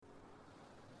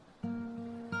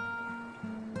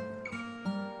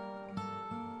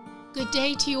Good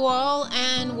day to you all,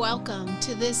 and welcome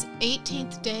to this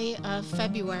 18th day of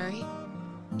February.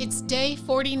 It's day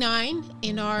 49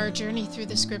 in our journey through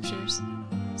the scriptures.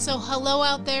 So hello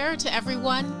out there to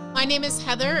everyone. My name is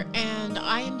Heather, and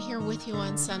I am here with you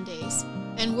on Sundays.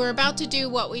 And we're about to do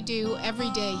what we do every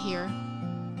day here.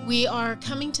 We are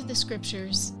coming to the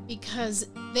scriptures because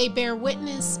they bear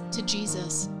witness to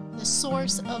Jesus, the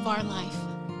source of our life.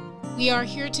 We are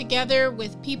here together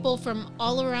with people from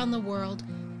all around the world,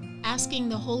 asking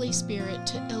the Holy Spirit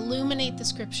to illuminate the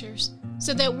scriptures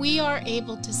so that we are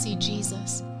able to see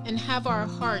Jesus and have our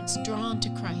hearts drawn to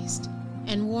Christ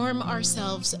and warm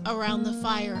ourselves around the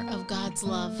fire of God's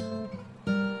love.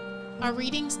 Our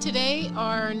readings today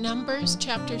are Numbers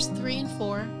chapters 3 and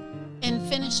 4 and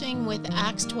finishing with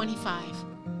Acts 25.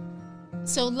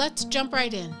 So let's jump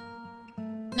right in.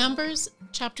 Numbers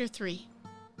chapter 3.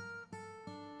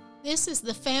 This is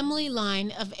the family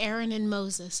line of Aaron and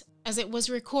Moses, as it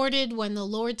was recorded when the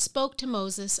Lord spoke to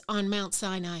Moses on Mount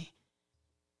Sinai.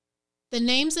 The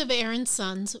names of Aaron's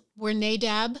sons were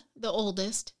Nadab, the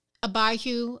oldest,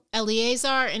 Abihu,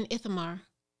 Eleazar, and Ithamar.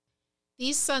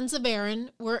 These sons of Aaron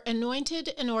were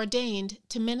anointed and ordained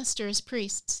to minister as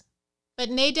priests. But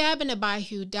Nadab and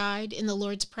Abihu died in the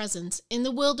Lord's presence in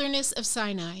the wilderness of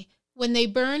Sinai, when they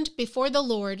burned before the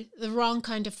Lord the wrong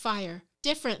kind of fire,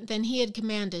 different than he had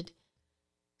commanded.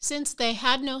 Since they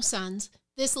had no sons,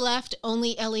 this left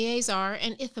only Eleazar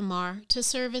and Ithamar to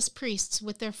serve as priests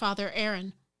with their father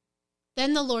Aaron.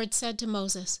 Then the Lord said to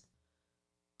Moses,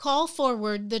 "Call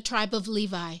forward the tribe of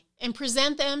Levi, and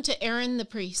present them to Aaron the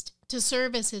priest, to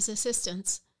serve as his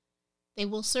assistants. They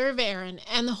will serve Aaron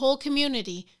and the whole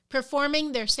community,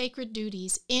 performing their sacred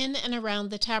duties in and around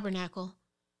the tabernacle.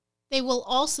 They will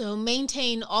also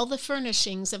maintain all the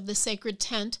furnishings of the sacred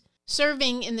tent,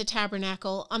 serving in the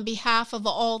tabernacle on behalf of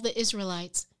all the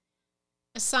Israelites.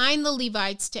 Assign the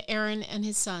Levites to Aaron and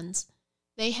his sons.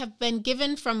 They have been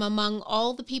given from among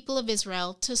all the people of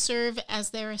Israel to serve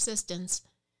as their assistants.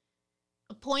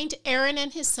 Appoint Aaron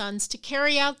and his sons to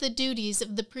carry out the duties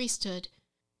of the priesthood,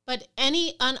 but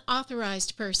any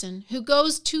unauthorized person who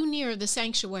goes too near the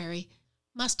sanctuary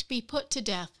must be put to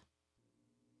death."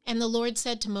 And the Lord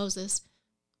said to Moses,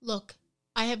 "Look,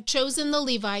 I have chosen the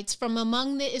Levites from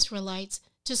among the Israelites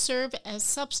to serve as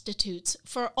substitutes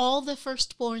for all the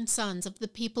firstborn sons of the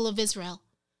people of Israel.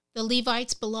 The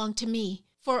Levites belong to me,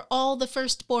 for all the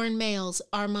firstborn males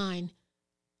are mine.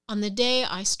 On the day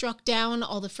I struck down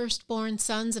all the firstborn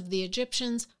sons of the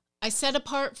Egyptians, I set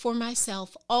apart for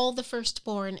myself all the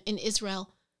firstborn in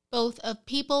Israel, both of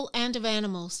people and of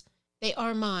animals. They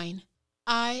are mine.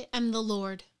 I am the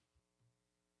Lord."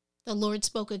 The Lord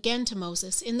spoke again to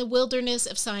Moses in the wilderness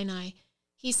of Sinai.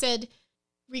 He said,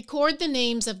 "Record the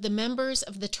names of the members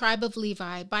of the tribe of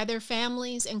Levi by their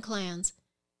families and clans.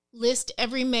 List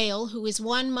every male who is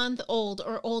 1 month old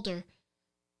or older."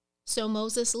 So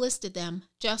Moses listed them,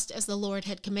 just as the Lord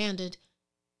had commanded.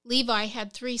 Levi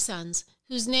had 3 sons,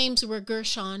 whose names were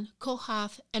Gershon,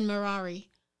 Kohath, and Merari.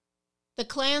 The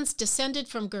clans descended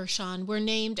from Gershon were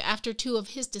named after 2 of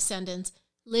his descendants,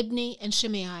 Libni and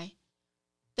Shimei.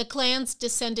 The clans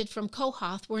descended from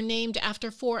Kohath were named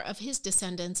after 4 of his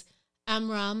descendants,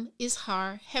 Amram,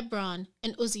 Izhar, Hebron,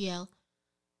 and Uzziel.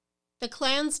 The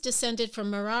clans descended from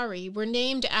Merari were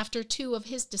named after 2 of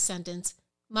his descendants,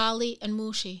 Mali and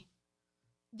Mushi.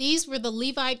 These were the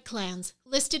Levite clans,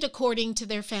 listed according to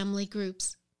their family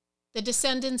groups. The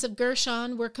descendants of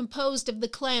Gershon were composed of the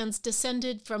clans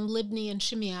descended from Libni and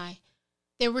Shimei.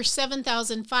 There were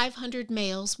 7,500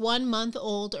 males 1 month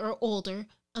old or older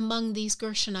among these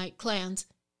Gershonite clans.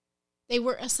 They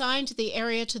were assigned the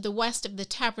area to the west of the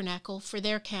tabernacle for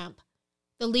their camp.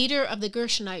 The leader of the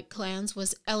Gershonite clans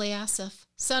was Eliasaph,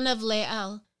 son of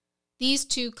Lael. These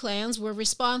 2 clans were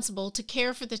responsible to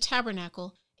care for the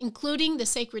tabernacle, including the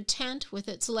sacred tent with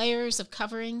its layers of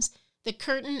coverings, the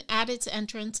curtain at its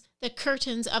entrance, the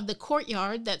curtains of the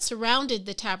courtyard that surrounded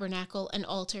the tabernacle and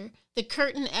altar, the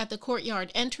curtain at the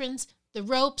courtyard entrance, the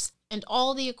ropes, and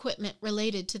all the equipment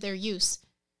related to their use.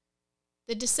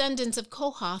 The descendants of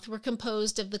Kohath were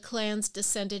composed of the clans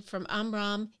descended from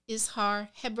Amram, Izhar,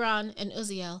 Hebron, and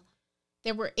Uzziel.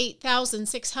 There were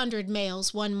 8,600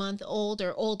 males 1 month old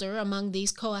or older among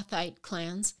these Kohathite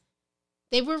clans.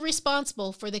 They were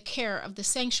responsible for the care of the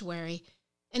sanctuary,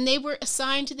 and they were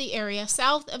assigned to the area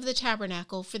south of the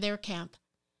tabernacle for their camp.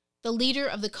 The leader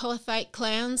of the Kohathite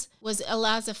clans was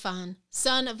Elazaphan,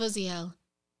 son of Uzziel.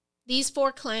 These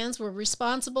 4 clans were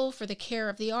responsible for the care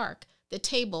of the ark, the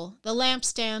table, the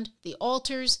lampstand, the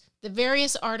altars, the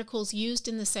various articles used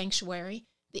in the sanctuary,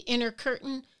 the inner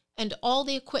curtain, and all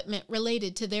the equipment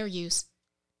related to their use.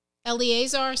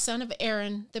 Eleazar, son of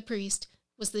Aaron, the priest,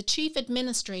 was the chief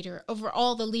administrator over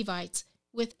all the Levites,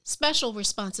 with special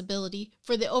responsibility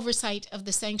for the oversight of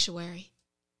the sanctuary.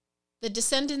 The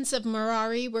descendants of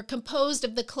Merari were composed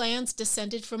of the clans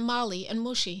descended from Mali and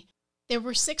Mushi. There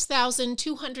were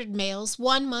 6,200 males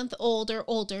 1 month old or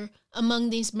older among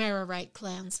these Merarite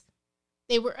clans.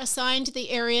 They were assigned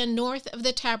the area north of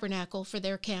the tabernacle for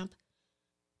their camp.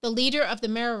 The leader of the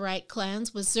Merarite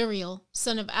clans was Zuriel,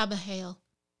 son of Abihail.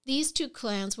 These 2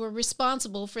 clans were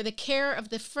responsible for the care of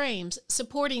the frames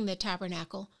supporting the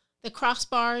tabernacle, the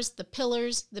crossbars, the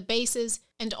pillars, the bases,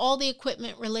 and all the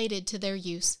equipment related to their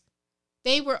use.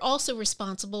 They were also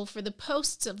responsible for the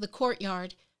posts of the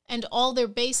courtyard and all their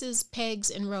bases, pegs,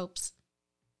 and ropes.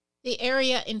 The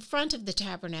area in front of the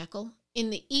tabernacle, in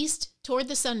the east toward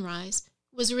the sunrise,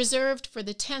 was reserved for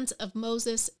the tents of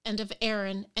Moses and of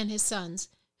Aaron and his sons,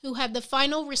 who had the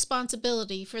final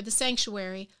responsibility for the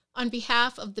sanctuary on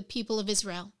behalf of the people of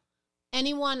Israel.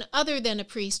 Anyone other than a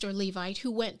priest or Levite who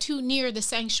went too near the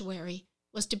sanctuary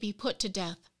was to be put to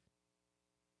death.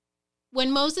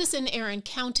 When Moses and Aaron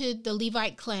counted the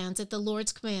Levite clans at the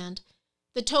Lord's command,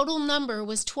 the total number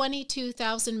was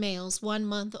 22,000 males 1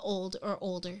 month old or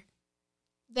older.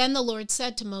 Then the Lord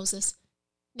said to Moses,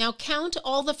 "Now count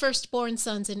all the firstborn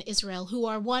sons in Israel who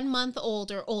are 1 month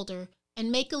old or older,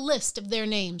 and make a list of their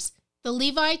names. The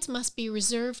Levites must be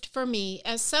reserved for me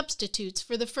as substitutes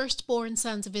for the firstborn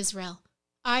sons of Israel.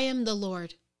 I am the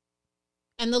Lord.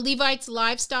 And the Levites'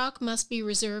 livestock must be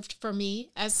reserved for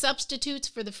me as substitutes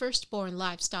for the firstborn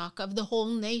livestock of the whole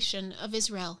nation of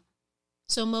Israel."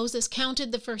 So Moses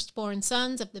counted the firstborn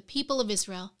sons of the people of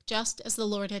Israel, just as the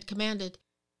Lord had commanded.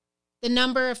 The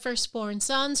number of firstborn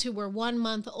sons who were 1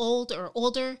 month old or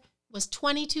older was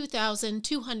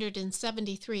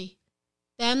 22,273.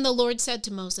 Then the Lord said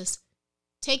to Moses,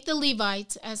 "Take the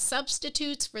Levites as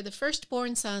substitutes for the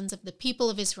firstborn sons of the people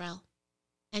of Israel,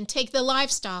 and take the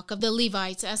livestock of the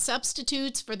Levites as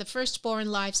substitutes for the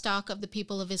firstborn livestock of the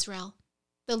people of Israel.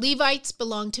 The Levites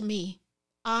belong to me.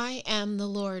 I am the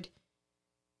Lord.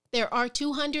 There are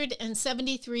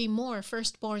 273 more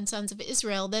firstborn sons of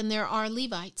Israel than there are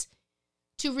Levites.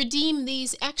 To redeem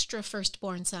these extra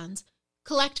firstborn sons,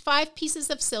 collect 5 pieces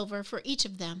of silver for each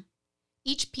of them,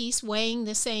 each piece weighing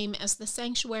the same as the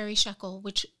sanctuary shekel,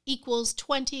 which equals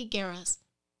 20 gerahs.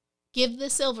 Give the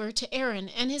silver to Aaron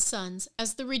and his sons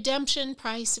as the redemption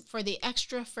price for the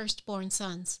extra firstborn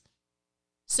sons."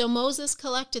 So Moses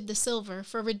collected the silver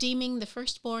for redeeming the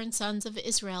firstborn sons of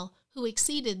Israel, who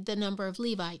exceeded the number of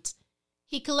Levites.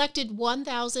 He collected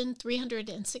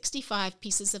 1,365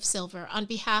 pieces of silver on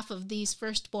behalf of these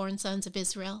firstborn sons of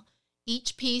Israel,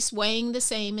 each piece weighing the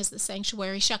same as the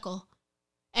sanctuary shekel.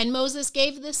 And Moses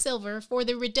gave the silver for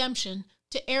the redemption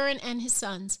to Aaron and his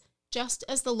sons, just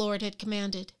as the Lord had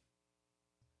commanded.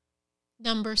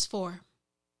 Numbers 4.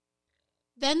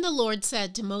 Then the Lord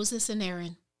said to Moses and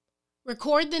Aaron,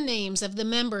 "Record the names of the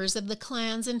members of the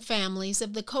clans and families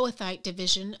of the Kohathite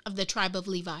division of the tribe of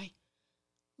Levi.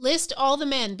 List all the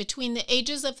men between the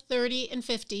ages of 30 and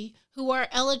 50 who are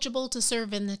eligible to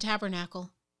serve in the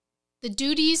tabernacle. The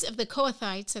duties of the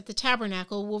Kohathites at the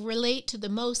tabernacle will relate to the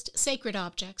most sacred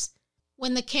objects.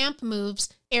 When the camp moves,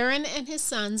 Aaron and his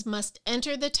sons must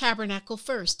enter the tabernacle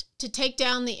first to take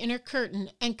down the inner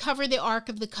curtain and cover the Ark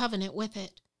of the Covenant with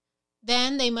it.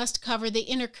 Then they must cover the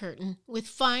inner curtain with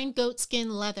fine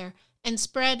goatskin leather and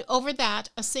spread over that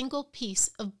a single piece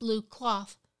of blue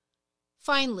cloth.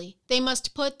 Finally, they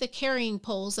must put the carrying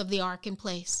poles of the ark in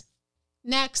place.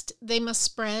 Next, they must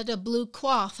spread a blue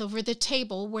cloth over the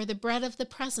table where the bread of the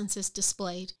presence is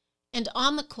displayed, and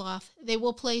on the cloth they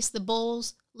will place the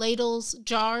bowls, ladles,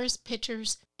 jars,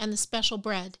 pitchers, and the special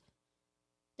bread.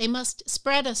 They must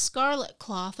spread a scarlet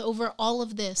cloth over all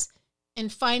of this,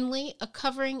 and finally a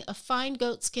covering of fine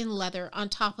goatskin leather on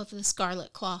top of the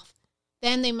scarlet cloth.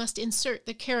 Then they must insert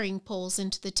the carrying poles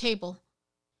into the table.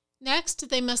 Next,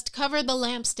 they must cover the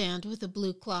lampstand with a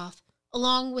blue cloth,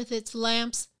 along with its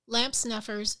lamps, lamp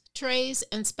snuffers, trays,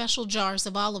 and special jars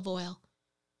of olive oil.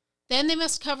 Then they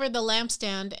must cover the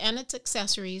lampstand and its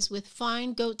accessories with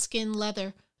fine goatskin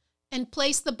leather and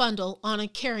place the bundle on a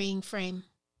carrying frame.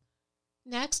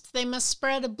 Next, they must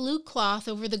spread a blue cloth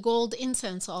over the gold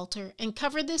incense altar and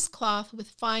cover this cloth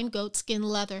with fine goatskin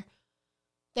leather.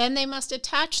 Then they must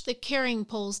attach the carrying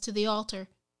poles to the altar.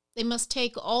 They must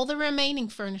take all the remaining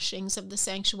furnishings of the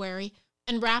sanctuary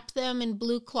and wrap them in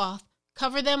blue cloth,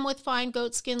 cover them with fine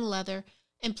goatskin leather,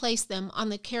 and place them on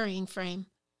the carrying frame.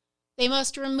 They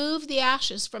must remove the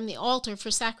ashes from the altar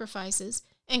for sacrifices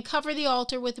and cover the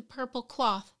altar with a purple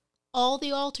cloth. All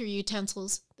the altar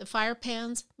utensils, the fire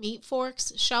pans, meat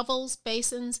forks, shovels,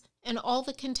 basins, and all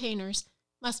the containers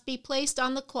must be placed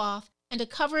on the cloth and a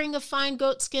covering of fine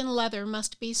goatskin leather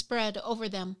must be spread over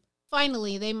them.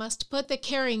 Finally, they must put the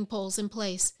carrying poles in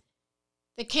place.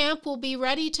 The camp will be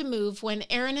ready to move when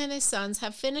Aaron and his sons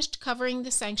have finished covering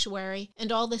the sanctuary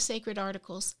and all the sacred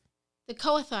articles. The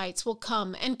Kohathites will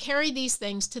come and carry these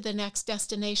things to the next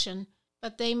destination,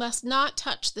 but they must not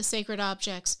touch the sacred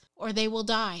objects, or they will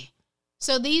die.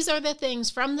 So these are the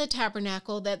things from the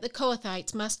tabernacle that the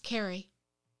Kohathites must carry.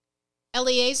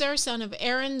 Eleazar, son of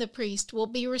Aaron the priest, will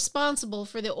be responsible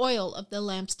for the oil of the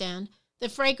lampstand, the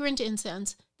fragrant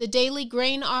incense, the daily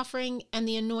grain offering, and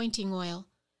the anointing oil.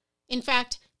 In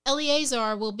fact,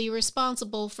 Eleazar will be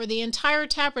responsible for the entire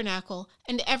tabernacle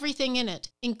and everything in it,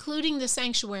 including the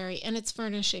sanctuary and its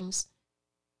furnishings.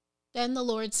 Then the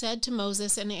Lord said to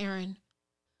Moses and Aaron,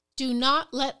 "Do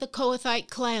not let the Kohathite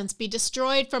clans be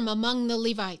destroyed from among the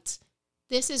Levites.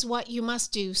 This is what you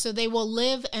must do, so they will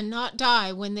live and not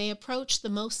die when they approach the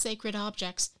most sacred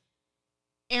objects.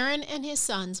 Aaron and his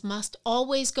sons must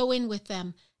always go in with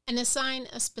them and assign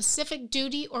a specific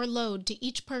duty or load to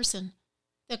each person.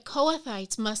 The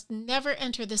Kohathites must never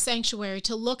enter the sanctuary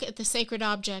to look at the sacred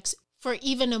objects for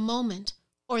even a moment,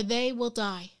 or they will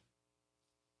die."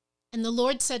 And the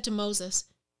Lord said to Moses,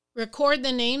 "Record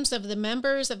the names of the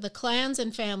members of the clans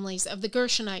and families of the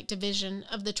Gershonite division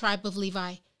of the tribe of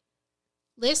Levi.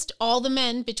 List all the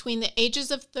men between the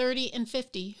ages of 30 and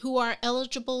 50 who are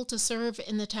eligible to serve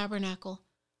in the tabernacle.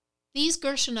 These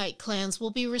Gershonite clans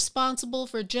will be responsible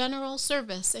for general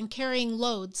service and carrying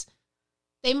loads.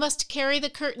 They must carry the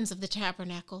curtains of the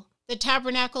tabernacle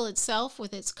itself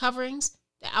with its coverings,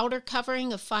 the outer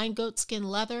covering of fine goatskin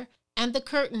leather, and the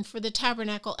curtain for the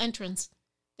tabernacle entrance.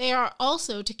 They are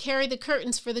also to carry the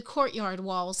curtains for the courtyard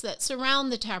walls that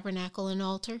surround the tabernacle and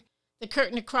altar, the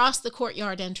curtain across the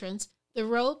courtyard entrance, the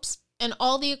ropes, and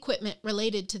all the equipment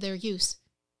related to their use.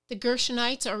 The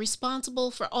Gershonites are responsible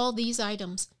for all these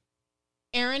items.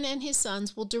 Aaron and his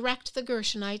sons will direct the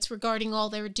Gershonites regarding all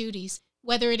their duties,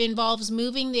 whether it involves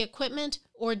moving the equipment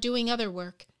or doing other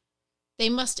work. They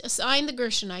must assign the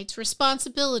Gershonites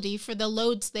responsibility for the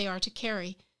loads they are to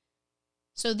carry.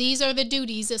 So these are the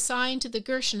duties assigned to the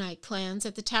Gershonite clans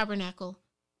at the tabernacle.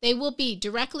 They will be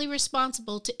directly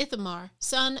responsible to Ithamar,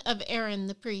 son of Aaron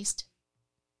the priest.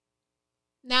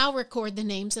 Now record the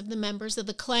names of the members of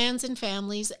the clans and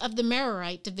families of the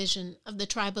Merarite division of the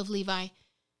tribe of Levi.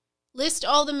 List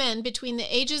all the men between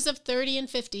the ages of 30 and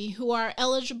 50 who are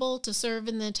eligible to serve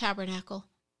in the tabernacle.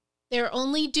 Their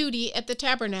only duty at the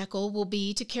tabernacle will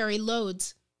be to carry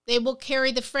loads. They will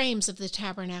carry the frames of the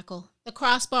tabernacle, the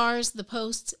crossbars, the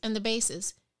posts, and the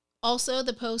bases. Also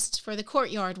the posts for the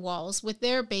courtyard walls with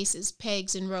their bases,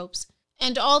 pegs, and ropes,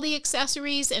 and all the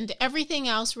accessories and everything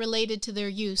else related to their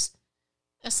use.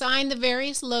 Assign the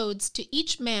various loads to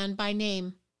each man by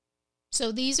name.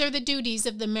 So these are the duties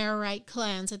of the Merarite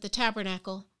clans at the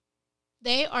tabernacle.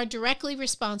 They are directly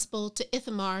responsible to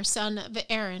Ithamar, son of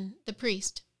Aaron, the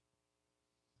priest.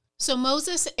 So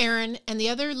Moses, Aaron, and the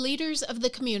other leaders of the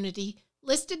community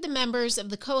listed the members of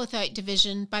the Kohathite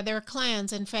division by their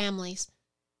clans and families.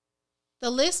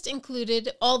 The list included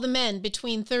all the men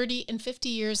between 30 and 50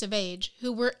 years of age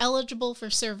who were eligible for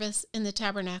service in the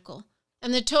tabernacle,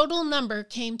 and the total number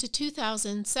came to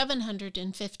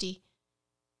 2,750.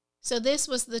 So this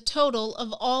was the total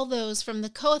of all those from the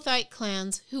Kohathite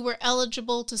clans who were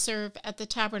eligible to serve at the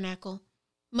tabernacle.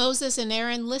 Moses and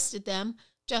Aaron listed them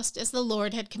just as the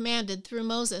Lord had commanded through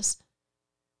Moses.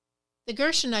 The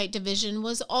Gershonite division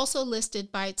was also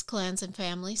listed by its clans and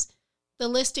families. The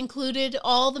list included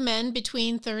all the men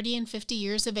between 30 and 50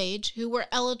 years of age who were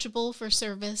eligible for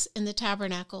service in the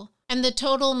tabernacle, and the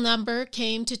total number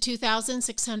came to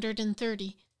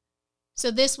 2,630. So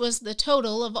this was the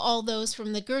total of all those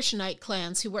from the Gershonite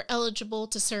clans who were eligible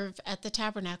to serve at the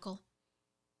tabernacle.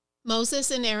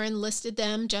 Moses and Aaron listed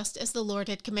them just as the Lord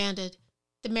had commanded.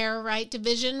 The Merarite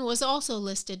division was also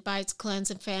listed by its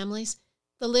clans and families.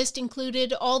 The list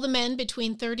included all the men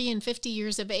between 30 and 50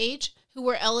 years of age who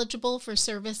were eligible for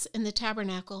service in the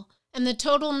tabernacle, and the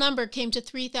total number came to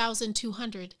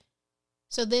 3,200.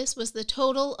 So this was the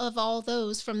total of all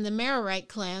those from the Merarite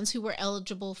clans who were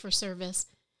eligible for service.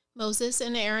 Moses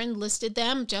and Aaron listed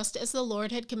them just as the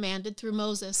Lord had commanded through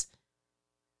Moses.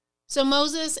 So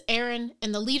Moses, Aaron,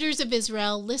 and the leaders of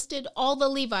Israel listed all the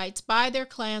Levites by their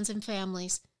clans and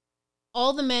families.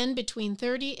 All the men between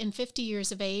 30 and 50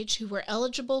 years of age who were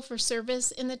eligible for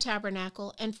service in the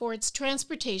tabernacle and for its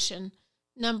transportation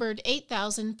numbered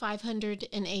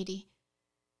 8,580.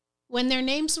 When their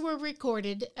names were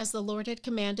recorded as the Lord had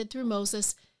commanded through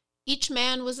Moses, each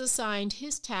man was assigned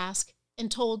his task and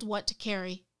told what to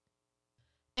carry.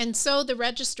 And so the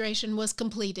registration was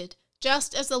completed,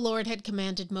 just as the Lord had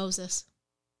commanded Moses.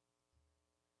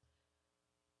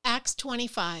 Acts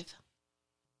 25.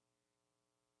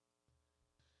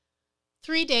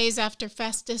 3 days after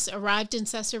Festus arrived in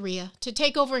Caesarea to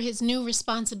take over his new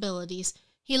responsibilities,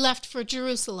 he left for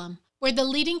Jerusalem, where the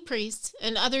leading priests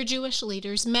and other Jewish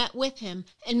leaders met with him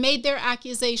and made their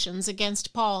accusations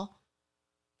against Paul.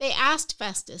 They asked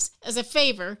Festus, as a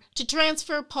favor, to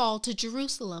transfer Paul to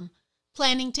Jerusalem,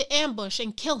 planning to ambush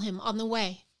and kill him on the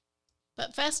way.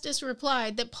 But Festus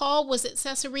replied that Paul was at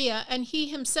Caesarea and he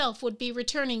himself would be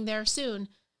returning there soon.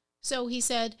 So he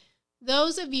said,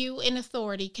 "Those of you in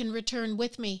authority can return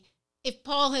with me. If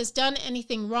Paul has done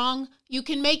anything wrong, you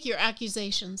can make your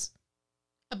accusations."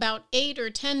 About 8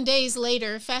 or 10 days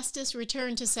later, Festus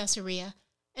returned to Caesarea,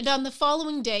 and on the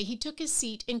following day he took his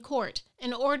seat in court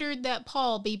and ordered that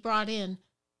Paul be brought in.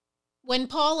 When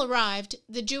Paul arrived,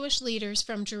 the Jewish leaders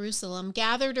from Jerusalem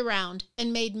gathered around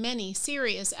and made many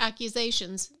serious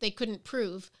accusations they couldn't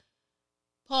prove.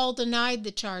 Paul denied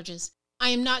the charges. "I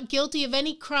am not guilty of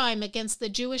any crime against the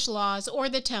Jewish laws or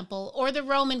the temple or the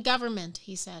Roman government,"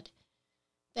 he said.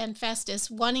 Then Festus,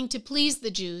 wanting to please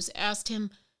the Jews, asked him,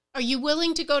 "Are you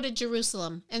willing to go to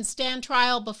Jerusalem and stand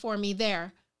trial before me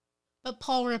there?" But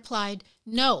Paul replied,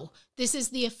 "No, this is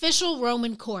the official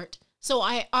Roman court, so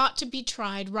I ought to be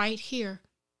tried right here.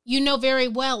 You know very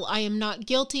well I am not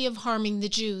guilty of harming the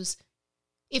Jews.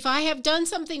 If I have done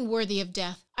something worthy of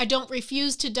death, I don't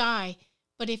refuse to die.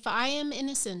 But if I am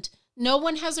innocent, no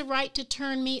one has a right to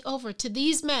turn me over to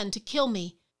these men to kill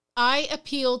me. I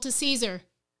appeal to Caesar."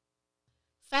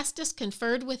 Festus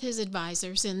conferred with his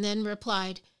advisers and then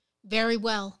replied, "Very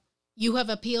well. You have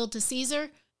appealed to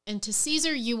Caesar, and to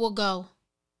Caesar you will go."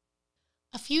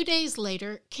 A few days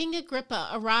later, King Agrippa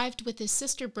arrived with his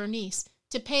sister Bernice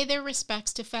to pay their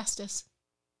respects to Festus.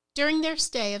 During their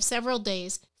stay of several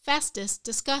days, Festus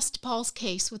discussed Paul's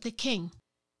case with the king.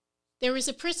 "There is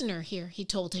a prisoner here," he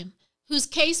told him, "whose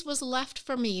case was left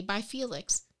for me by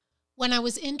Felix. When I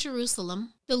was in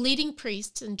Jerusalem, the leading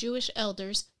priests and Jewish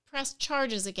elders pressed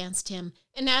charges against him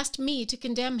and asked me to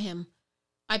condemn him.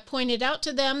 I pointed out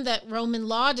to them that Roman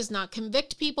law does not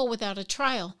convict people without a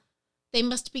trial. They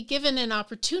must be given an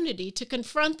opportunity to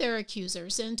confront their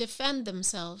accusers and defend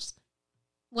themselves.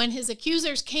 When his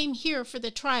accusers came here for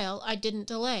the trial, I didn't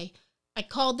delay. I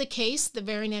called the case the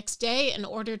very next day and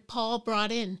ordered Paul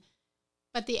brought in.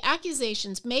 But the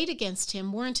accusations made against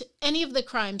him weren't any of the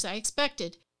crimes I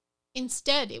expected.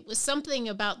 Instead, it was something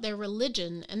about their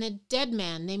religion and a dead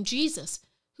man named Jesus,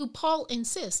 who Paul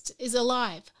insists is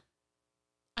alive.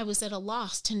 I was at a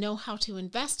loss to know how to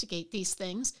investigate these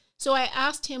things, so I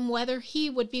asked him whether he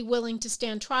would be willing to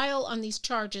stand trial on these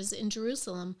charges in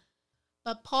Jerusalem.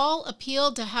 But Paul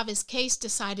appealed to have his case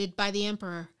decided by the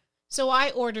emperor, so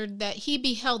I ordered that he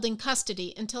be held in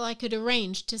custody until I could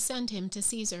arrange to send him to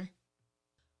Caesar."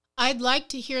 "I'd like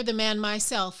to hear the man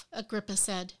myself," Agrippa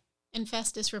said, and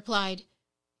Festus replied,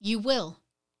 "You will,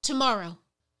 tomorrow."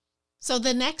 So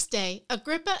the next day,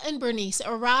 Agrippa and Bernice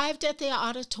arrived at the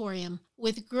auditorium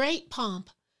with great pomp,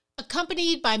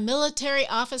 accompanied by military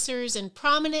officers and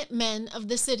prominent men of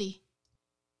the city.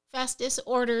 Festus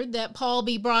ordered that Paul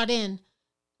be brought in.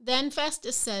 Then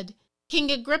Festus said, "King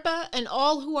Agrippa and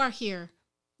all who are here,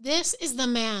 this is the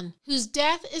man whose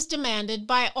death is demanded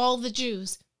by all the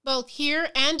Jews, both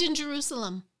here and in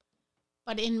Jerusalem.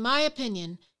 But in my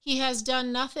opinion, he has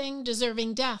done nothing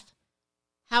deserving death.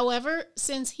 However,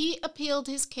 since he appealed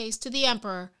his case to the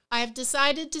emperor, I have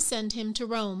decided to send him to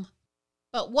Rome.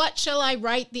 But what shall I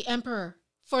write the emperor?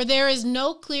 For there is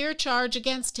no clear charge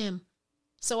against him.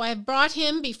 So I have brought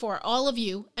him before all of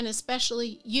you, and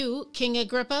especially you, King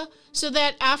Agrippa, so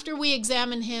that after we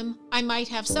examine him, I might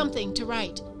have something to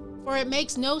write. For it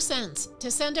makes no sense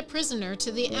to send a prisoner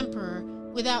to the emperor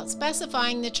without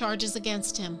specifying the charges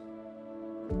against him."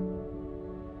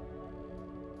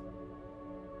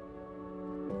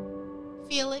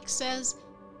 Felix says,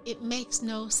 "It makes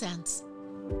no sense."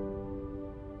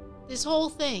 This whole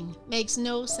thing makes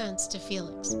no sense to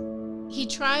Felix. He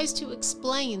tries to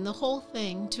explain the whole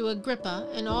thing to Agrippa,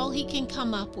 and all he can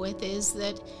come up with is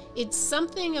that it's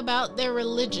something about their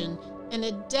religion and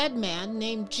a dead man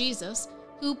named Jesus,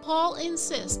 who Paul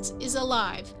insists is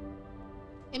alive.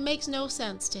 It makes no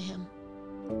sense to him.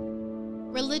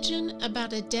 Religion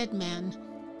about a dead man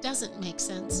doesn't make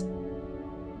sense.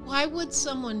 Why would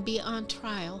someone be on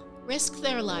trial, risk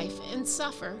their life, and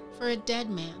suffer for a dead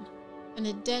man and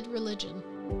a dead religion?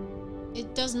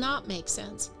 It does not make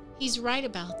sense. He's right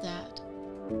about that.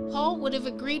 Paul would have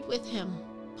agreed with him.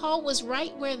 Paul was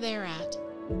right where they're at.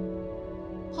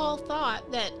 Paul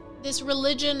thought that this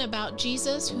religion about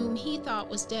Jesus, whom he thought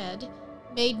was dead,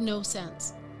 made no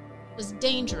sense, was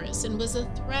dangerous, and was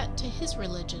a threat to his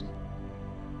religion.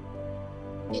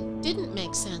 It didn't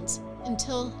make sense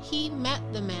until he met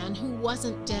the man who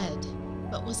wasn't dead,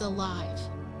 but was alive.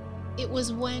 It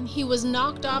was when he was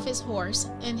knocked off his horse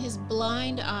and his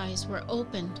blind eyes were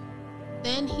opened.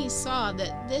 Then he saw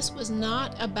that this was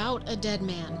not about a dead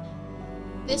man.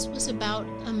 This was about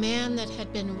a man that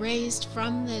had been raised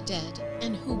from the dead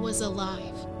and who was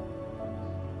alive.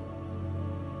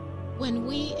 When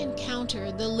we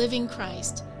encounter the living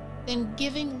Christ, then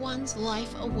giving one's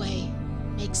life away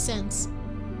makes sense.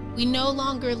 We no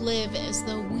longer live as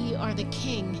though we are the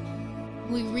king.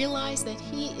 We realize that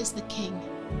he is the king.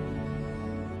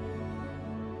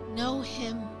 Know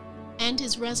him and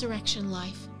his resurrection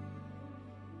life.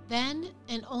 Then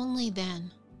and only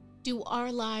then do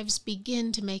our lives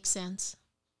begin to make sense.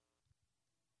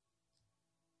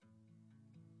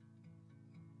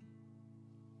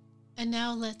 And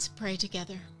now let's pray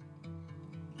together.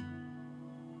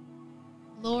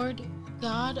 Lord,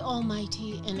 God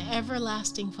Almighty and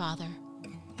everlasting Father,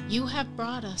 you have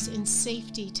brought us in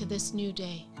safety to this new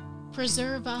day.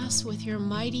 Preserve us with your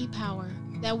mighty power,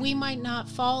 that we might not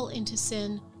fall into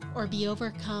sin or be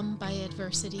overcome by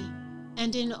adversity.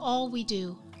 And in all we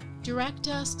do, direct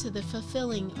us to the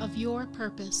fulfilling of your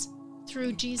purpose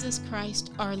through Jesus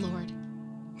Christ our Lord.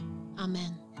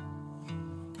 Amen.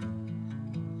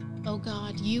 O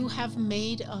God, you have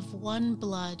made of one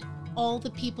blood all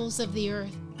the peoples of the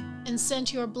earth, and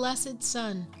sent your blessed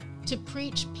Son to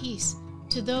preach peace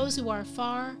to those who are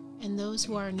far and those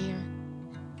who are near.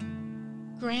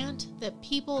 Grant that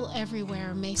people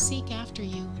everywhere may seek after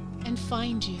you and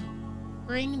find you.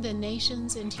 Bring the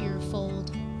nations into your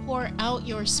fold. Pour out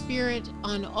your Spirit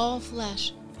on all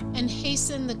flesh, and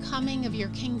hasten the coming of your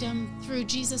kingdom through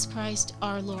Jesus Christ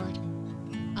our Lord.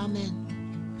 Amen.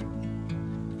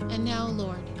 And now,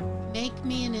 Lord, make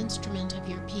me an instrument of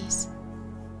your peace.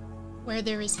 Where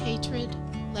there is hatred,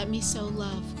 let me sow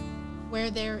love. Where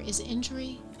there is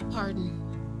injury, pardon.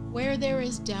 Where there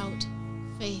is doubt,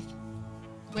 faith.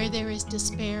 Where there is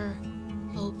despair,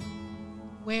 hope.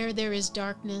 Where there is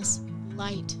darkness,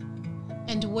 light.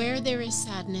 And where there is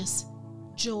sadness,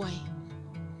 joy.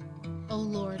 O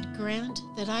Lord, grant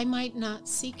that I might not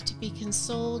seek to be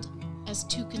consoled as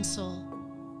to console,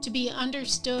 to be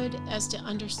understood as to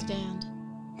understand,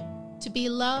 to be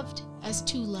loved as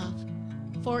to love.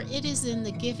 For it is in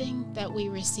the giving that we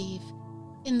receive,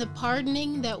 in the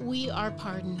pardoning that we are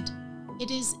pardoned.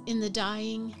 It is in the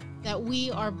dying that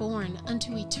we are born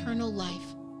unto eternal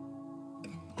life.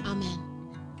 Amen.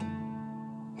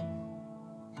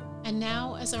 And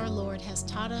now, as our Lord has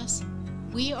taught us,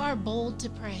 we are bold to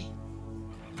pray.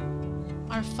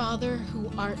 Our Father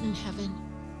who art in heaven,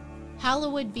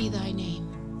 hallowed be thy name.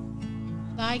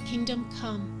 Thy kingdom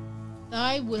come,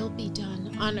 thy will be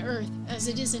done on earth as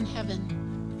it is in heaven.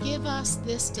 Give us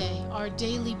this day our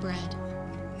daily bread,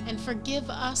 and forgive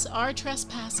us our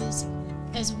trespasses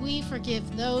as we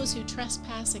forgive those who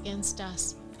trespass against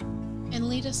us. And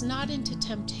lead us not into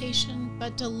temptation,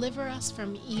 but deliver us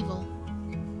from evil.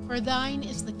 For thine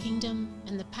is the kingdom,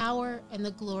 and the power, and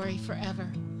the glory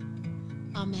forever.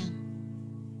 Amen.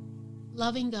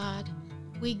 Loving God,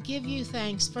 we give you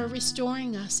thanks for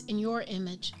restoring us in your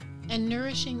image and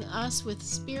nourishing us with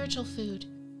spiritual food.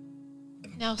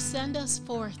 Now send us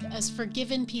forth as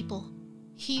forgiven people,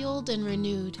 healed and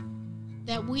renewed,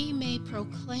 that we may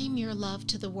proclaim your love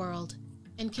to the world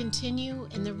and continue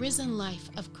in the risen life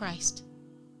of Christ.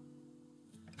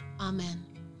 Amen.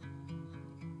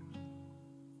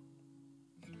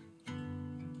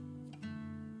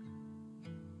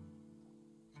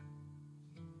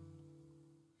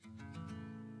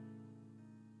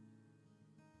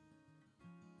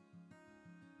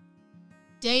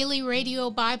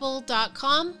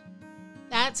 DailyRadioBible.com.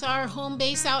 That's our home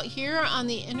base out here on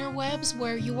the interwebs,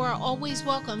 where you are always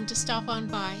welcome to stop on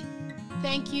by.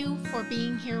 Thank you for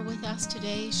being here with us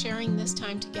today, sharing this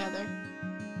time together.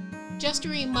 Just a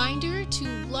reminder to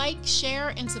like,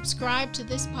 share, and subscribe to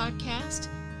this podcast.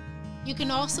 You can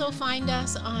also find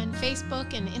us on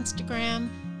Facebook and Instagram,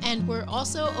 and we're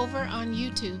also over on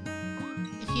YouTube.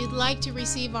 If you'd like to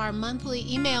receive our monthly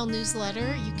email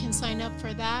newsletter, you can sign up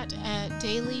for that at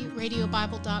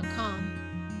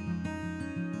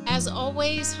DailyRadioBible.com. As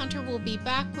always, Hunter will be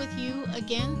back with you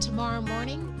again tomorrow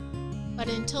morning. But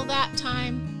until that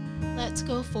time, let's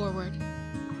go forward.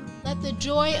 Let the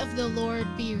joy of the Lord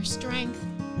be your strength,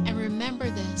 and remember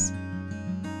this: